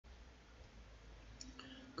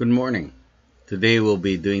Good morning. Today we'll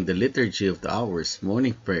be doing the Liturgy of the Hours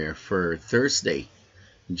morning prayer for Thursday,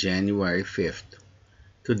 January 5th.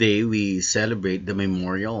 Today we celebrate the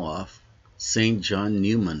memorial of Saint John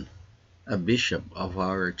Newman, a bishop of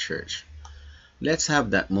our church. Let's have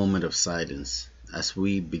that moment of silence as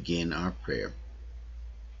we begin our prayer.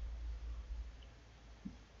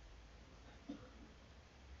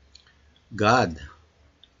 God,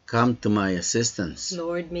 come to my assistance.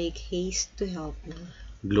 Lord, make haste to help me.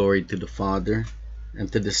 Glory to the Father,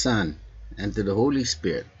 and to the Son, and to the Holy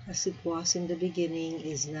Spirit. As it was in the beginning,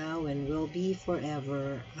 is now, and will be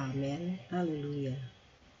forever. Amen. Alleluia.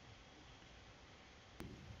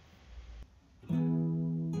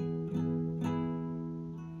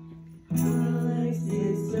 Christ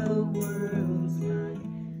is the world's light,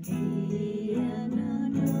 He and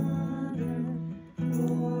another,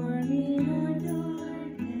 born in our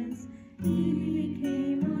darkness, He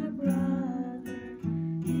became our brother.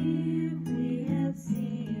 If we have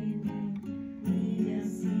seen Him, we have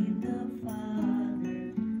seen the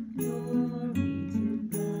Father. Glory to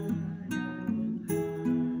God on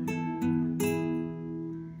high.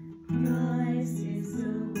 Christ is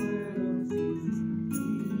the world's light, He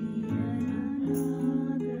and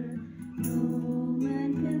another. No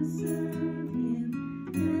man can serve Him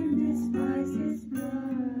and despise his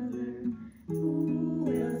brother. Who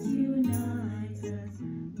else unites us?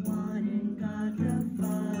 One in God the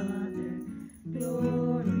Father.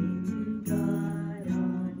 Glory to God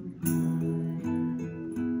on high.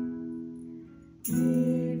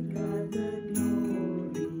 Give God the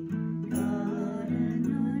glory, God and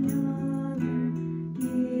another.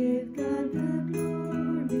 Give God the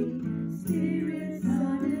glory, Spirit,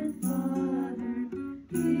 Son, and Father.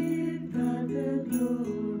 Give God the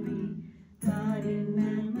glory, God in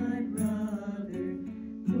man, my brother.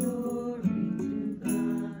 Glory to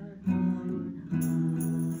God on high.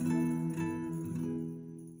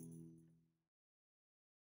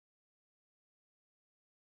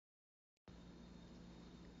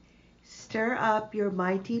 Stir up your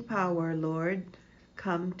mighty power, Lord.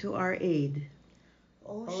 Come to our aid.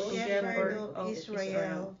 O Shepherd of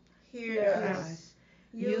Israel, hear us.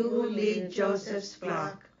 You who lead Joseph's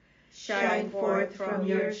flock, shine forth from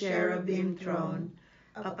your cherubim throne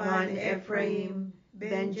upon Ephraim,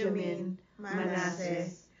 Benjamin, Manasseh.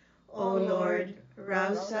 O Lord,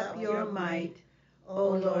 rouse up your might.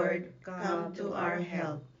 O Lord, come to our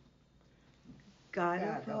help. God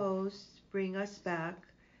of hosts, bring us back.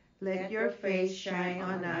 Let your face shine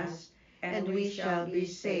on us, and we shall be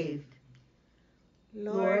saved.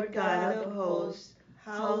 Lord God of hosts,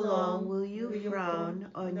 how long will you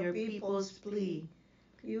frown on your people's plea?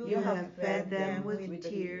 You have fed them with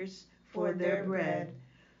tears for their bread,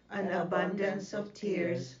 an abundance of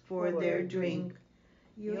tears for their drink.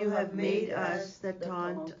 You have made us the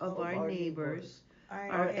taunt of our neighbors.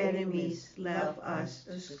 Our enemies laugh us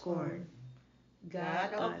to scorn.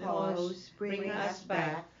 God of hosts, bring us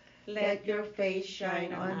back. Let your face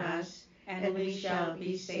shine on us, and we shall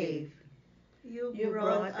be saved. You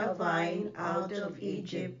brought a vine out of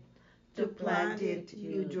Egypt. To plant it,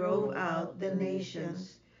 you drove out the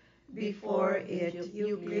nations. Before it,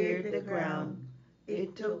 you cleared the ground.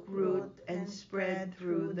 It took root and spread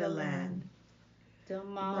through the land. The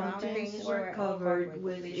mountains were covered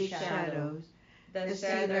with its shadows, the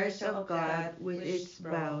cedars of God with its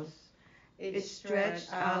boughs. It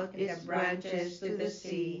stretched out its branches to the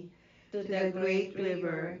sea. To the great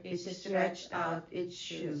river it stretched out its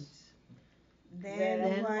shoots.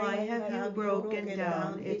 Then why have you broken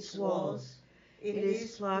down its walls? It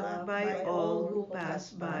is plucked by all who pass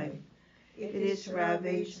by. It is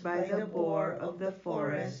ravaged by the boar of the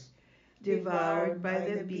forest, devoured by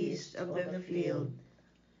the beast of the field.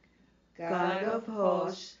 God of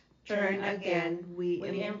hosts, turn again, we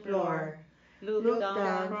implore. Look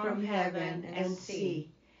down from heaven and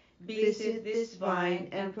see. Visit this vine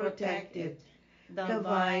and protect it, the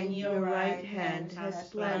vine your right hand has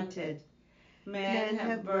planted. Men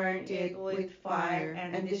have burnt it with fire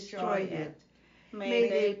and destroyed it. May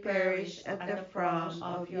they perish at the frown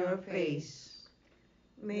of your face.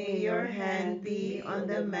 May your hand be on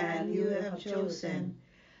the man you have chosen,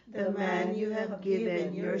 the man you have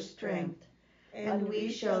given your strength, and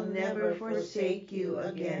we shall never forsake you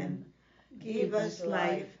again. Give us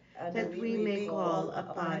life, that we may call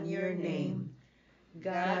upon your name.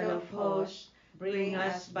 God of hosts, bring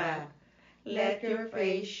us back. Let your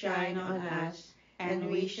face shine on us, and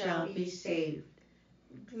we shall be saved.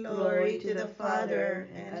 Glory to the Father,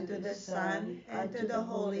 and to the Son, and to the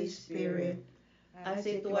Holy Spirit, as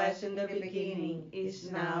it was in the beginning,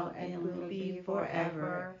 is now, and will be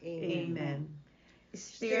forever. Amen.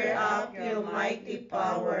 Stir up your mighty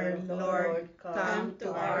power, Lord, come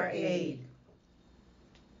to our aid.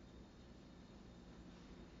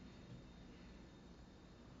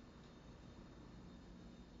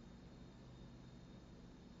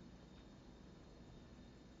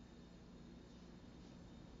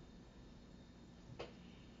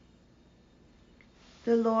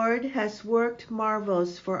 The Lord has worked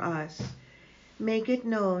marvels for us. Make it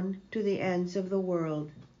known to the ends of the world.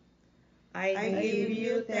 I give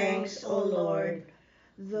you thanks, O Lord.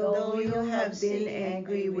 Though you have been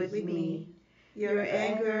angry with me, your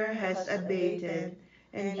anger has abated,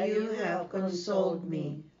 and you have consoled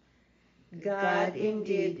me. God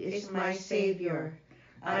indeed is my Savior.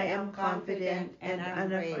 I am confident and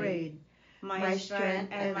unafraid. My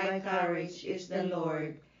strength and my courage is the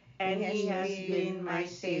Lord, and He has been my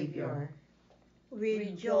Savior.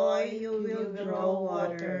 With joy you will draw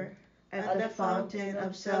water at the fountain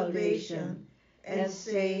of salvation, and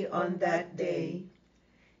say on that day,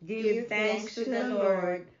 give thanks to the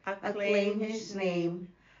Lord, acclaim His name.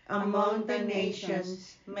 Among the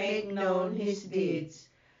nations make known His deeds,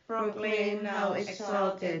 proclaim how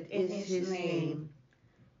exalted is His name.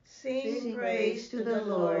 Sing praise to the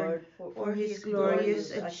Lord for His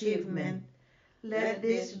glorious achievement. Let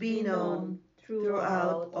this be known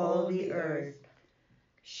throughout all the earth.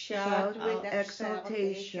 Shout with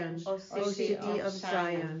exultation, O city of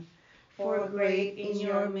Zion, for great in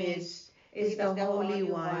your midst is the Holy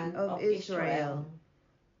One of Israel.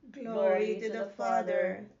 Glory to the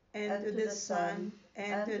Father, and to the Son,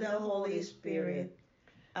 and to the Holy Spirit,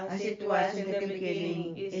 as it was in the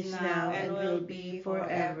beginning, is now, and will be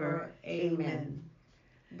forever. Amen.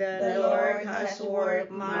 The Lord has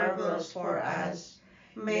worked marvels for us.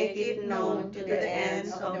 Make it known to the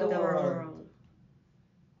ends of the world.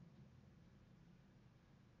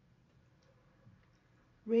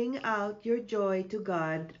 Ring out your joy to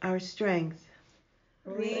God, our strength.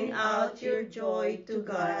 Ring out your joy to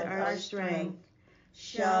God, our strength.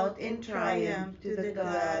 Shout in triumph to the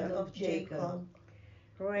God of Jacob.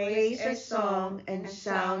 Raise a song and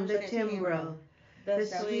sound the timbrel, the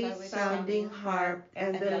sweet-sounding harp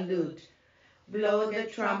and the lute. Blow the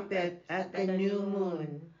trumpet at the new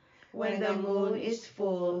moon, when the moon is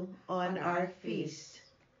full on our feast.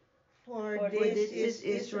 For this is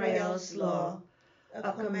Israel's law,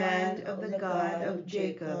 a command of the God of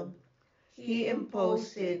Jacob. He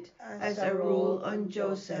imposed it as a rule on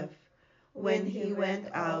Joseph when he went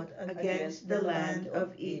out against the land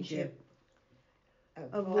of Egypt.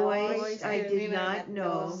 A voice I did not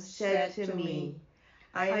know said to me,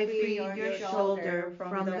 I freed your shoulder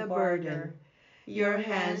from the burden. Your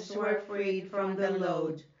hands were freed from the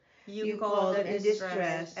load. You called in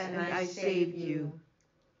distress, and I saved you.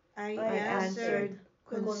 I answered,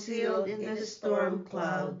 concealed in the storm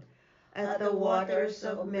cloud. At the waters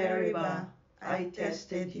of Meribah I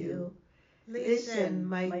tested you. Listen,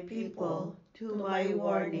 my people, to my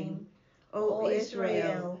warning. O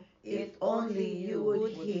Israel, if only you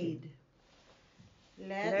would heed.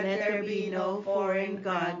 Let there be no foreign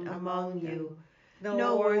god among you,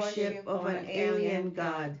 no worship of an alien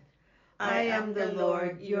god. I am the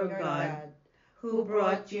Lord your God, who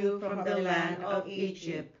brought you from the land of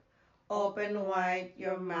Egypt. Open wide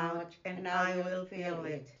your mouth, and I will fill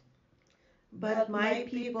it. But my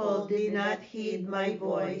people did not heed my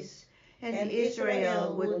voice, and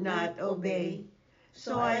Israel would not obey.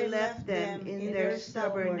 So I left them in their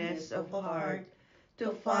stubbornness of heart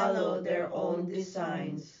to follow their own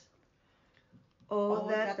designs. Oh,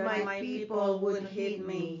 that my people would heed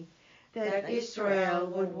me, that Israel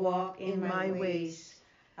would walk in my ways.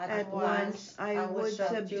 At once I would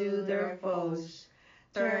subdue their foes,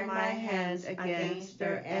 turn my hands against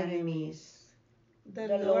their enemies.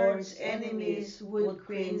 The Lord's enemies would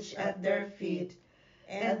cringe at their feet,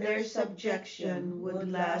 and their subjection would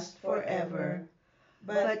last forever.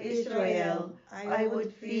 But Israel I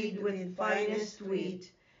would feed with finest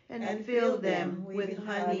wheat, and fill them with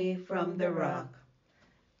honey from the rock.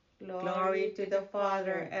 Glory to the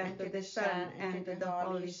Father, and to the Son, and to the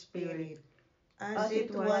Holy Spirit, as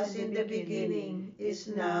it was in the beginning, is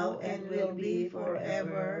now, and will be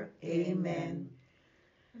forever. Amen.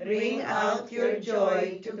 Ring out your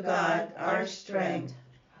joy to God, our strength.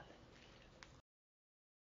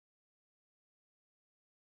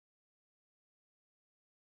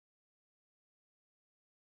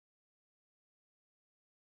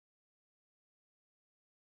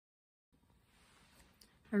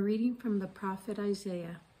 A reading from the prophet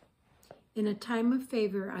Isaiah. In a time of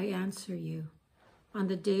favor I answer you. On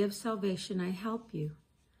the day of salvation I help you,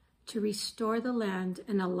 to restore the land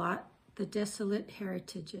and allot the desolate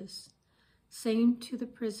heritages, saying to the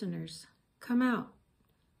prisoners, come out,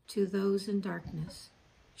 to those in darkness,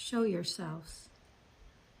 show yourselves.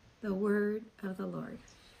 The word of the Lord.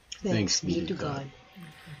 Thanks be to God.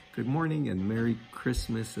 Good morning and Merry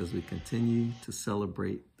Christmas as we continue to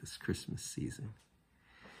celebrate this Christmas season.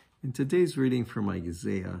 In today's reading from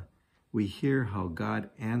Isaiah, we hear how God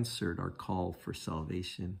answered our call for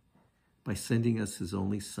salvation by sending us his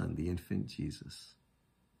only son, the infant Jesus,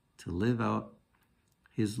 to live out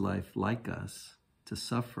his life like us, to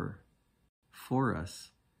suffer for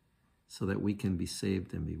us, so that we can be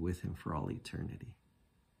saved and be with him for all eternity.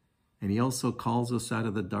 And he also calls us out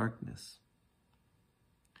of the darkness.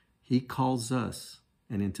 He calls us,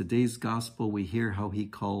 and in today's gospel we hear how he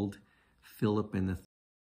called Philip and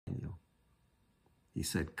Nathanael. He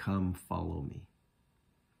said, "Come, follow me."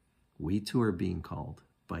 We too are being called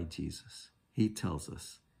by Jesus. He tells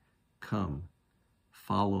us, "Come,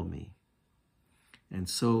 follow me." And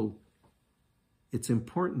so it's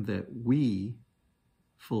important that we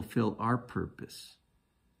fulfill our purpose.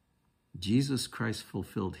 Jesus Christ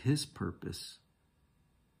fulfilled his purpose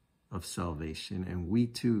of salvation, and we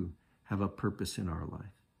too have a purpose in our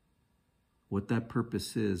life. What that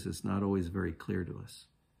purpose is not always very clear to us.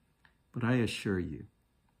 But I assure you,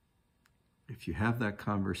 if you have that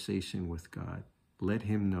conversation with God, let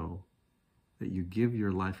him know that you give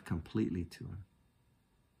your life completely to him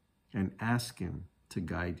and ask him to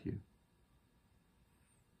guide you.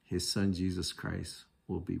 His son, Jesus Christ,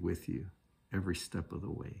 will be with you every step of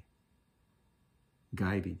the way,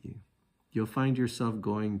 guiding you. You'll find yourself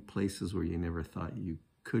going places where you never thought you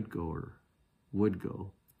could go or would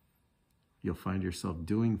go. You'll find yourself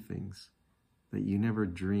doing things that you never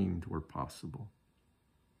dreamed were possible.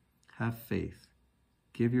 Have faith.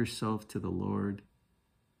 Give yourself to the Lord.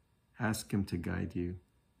 Ask him to guide you,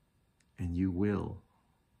 and you will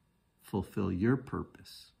fulfill your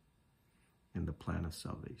purpose in the plan of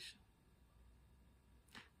salvation.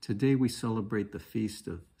 Today we celebrate the feast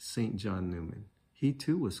of St. John Newman. He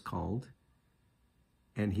too was called,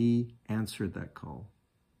 and he answered that call.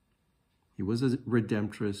 He was a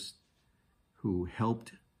redemptorist who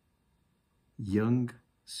helped young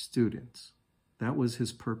students. That was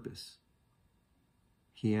his purpose.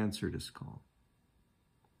 He answered his call.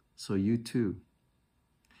 So you too,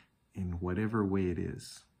 in whatever way it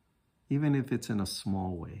is, even if it's in a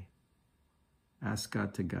small way, ask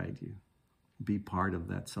God to guide you. Be part of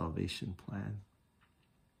that salvation plan.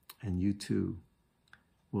 And you too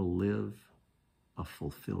will live a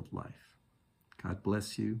fulfilled life. God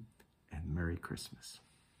bless you, and Merry Christmas.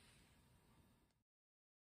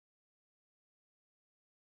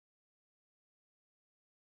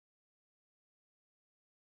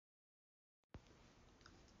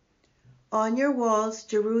 On your walls,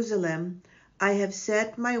 Jerusalem, I have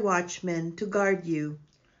set my watchmen to guard you.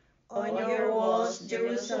 On your walls,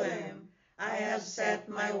 Jerusalem, I have set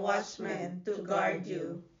my watchmen to guard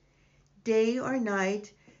you. Day or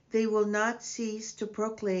night, they will not cease to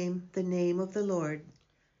proclaim the name of the Lord.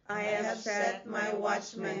 I have set my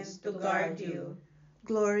watchmen to guard you.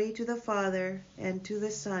 Glory to the Father, and to the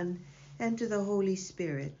Son, and to the Holy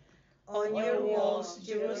Spirit. On your walls,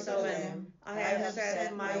 Jerusalem, I have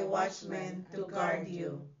set my watchmen to guard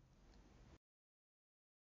you.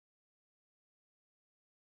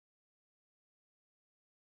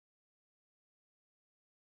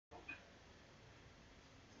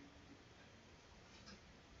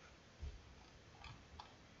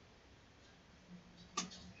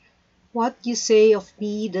 What you say of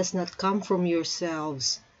me does not come from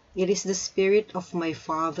yourselves. It is the Spirit of my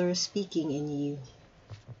Father speaking in you.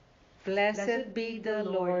 Blessed be the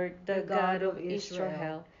Lord, the God of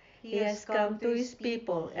Israel. He has come to his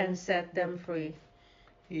people and set them free.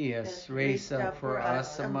 He has raised up for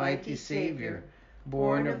us a mighty Savior,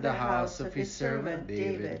 born of the house of his servant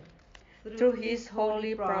David. Through his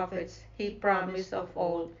holy prophets, he promised of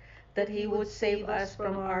old that he would save us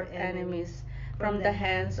from our enemies, from the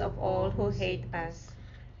hands of all who hate us.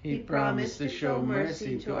 He promised to show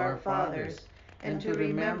mercy to our fathers and to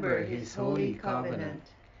remember his holy covenant.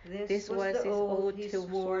 This was the oath he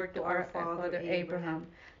swore to our father Abraham,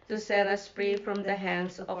 to set us free from the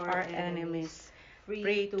hands of our enemies,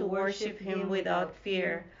 free to worship him without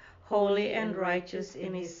fear, holy and righteous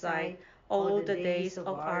in his sight all the days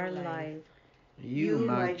of our life. You,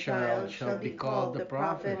 my child, shall be called the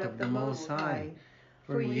prophet of the Most High,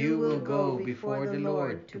 for you will go before the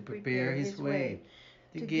Lord to prepare his way,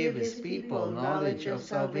 to give his people knowledge of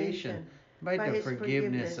salvation by the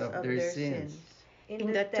forgiveness of their sins.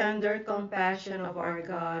 In the tender compassion of our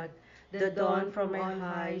God, the dawn from on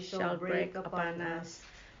high shall break upon us,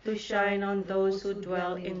 to shine on those who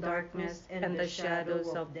dwell in darkness and the shadows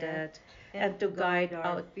of death, and to guide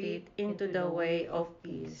our feet into the way of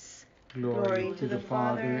peace. Glory to the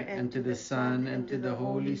Father, and to the Son, and to the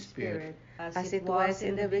Holy Spirit, As it was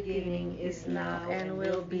in the beginning, is now, and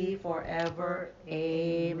will be forever.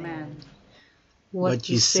 Amen. What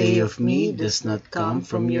you say of me does not come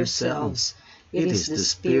from yourselves. It is the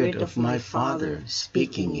Spirit of my Father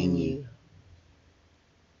speaking in you.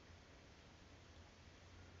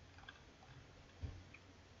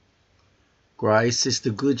 Christ is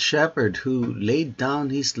the good shepherd who laid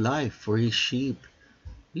down his life for his sheep.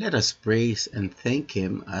 Let us praise and thank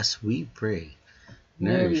him as we pray.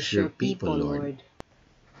 Nourish your people, Lord.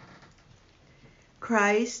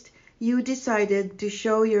 Christ, you decided to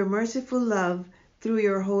show your merciful love through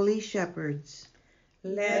your holy shepherds.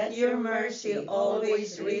 Let your mercy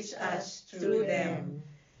always reach us through them.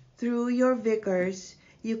 Through your vicars,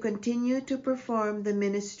 you continue to perform the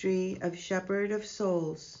ministry of shepherd of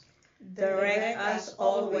souls. Direct us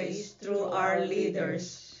always through our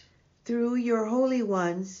leaders. Through your holy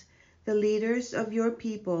ones, the leaders of your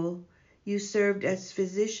people, you served as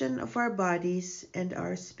physician of our bodies and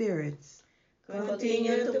our spirits.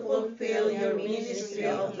 Continue to fulfill your ministry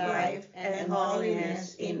of life and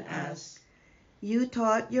holiness in us. You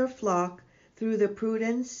taught your flock through the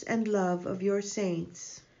prudence and love of your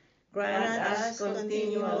saints. Grant us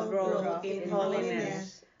continual growth in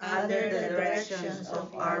holiness under the directions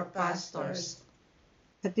of our pastors.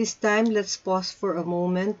 At this time, let's pause for a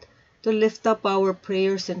moment to lift up our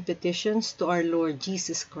prayers and petitions to our Lord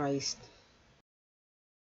Jesus Christ.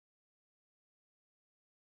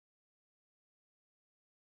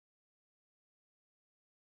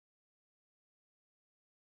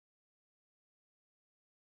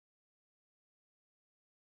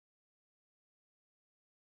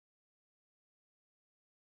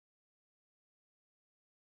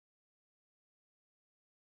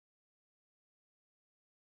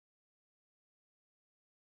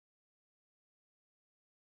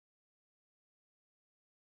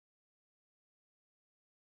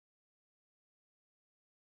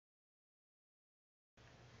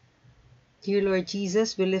 Dear Lord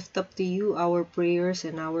Jesus, we lift up to you our prayers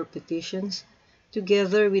and our petitions,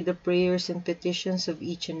 together with the prayers and petitions of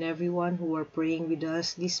each and everyone who are praying with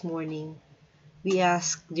us this morning. We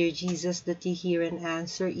ask, dear Jesus, that you hear and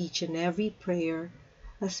answer each and every prayer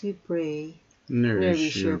as we pray.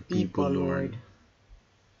 Nourish your people, Lord.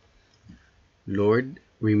 Lord,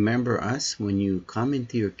 remember us when you come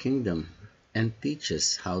into your kingdom and teach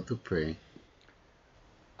us how to pray.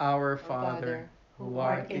 Our Father, who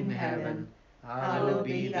art in heaven, hallowed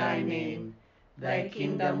be thy name. Thy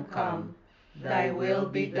kingdom come, thy will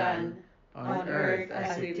be done, on earth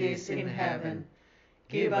as it is in heaven.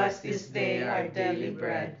 Give us this day our daily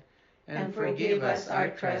bread, and forgive us our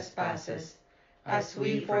trespasses, as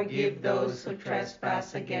we forgive those who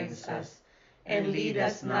trespass against us. And lead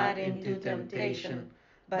us not into temptation,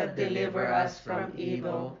 but deliver us from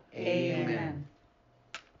evil. Amen.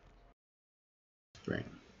 Pray.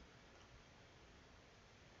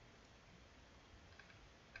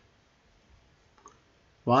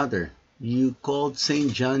 Father, you called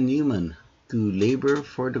St. John Newman to labor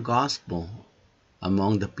for the gospel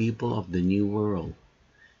among the people of the New World.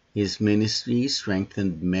 His ministry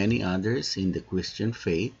strengthened many others in the Christian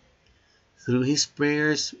faith. Through his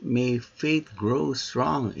prayers, may faith grow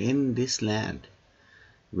strong in this land.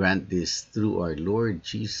 Grant this through our Lord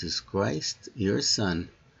Jesus Christ, your Son,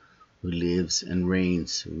 who lives and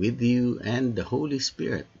reigns with you and the Holy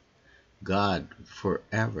Spirit, God,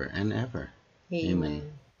 forever and ever.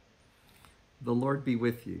 Amen. The Lord be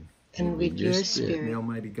with you. And with your May spirit.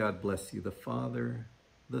 Almighty God bless you, the Father,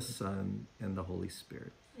 the Son, and the Holy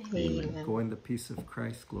Spirit. Amen. Go in the peace of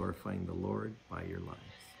Christ, glorifying the Lord by your lives.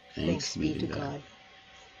 Thanks be to God.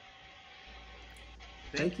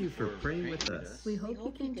 Thank you for praying with us. We hope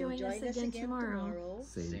you can join us again tomorrow.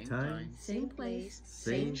 Same time, Same place,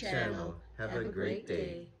 same channel. Have a great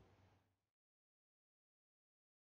day.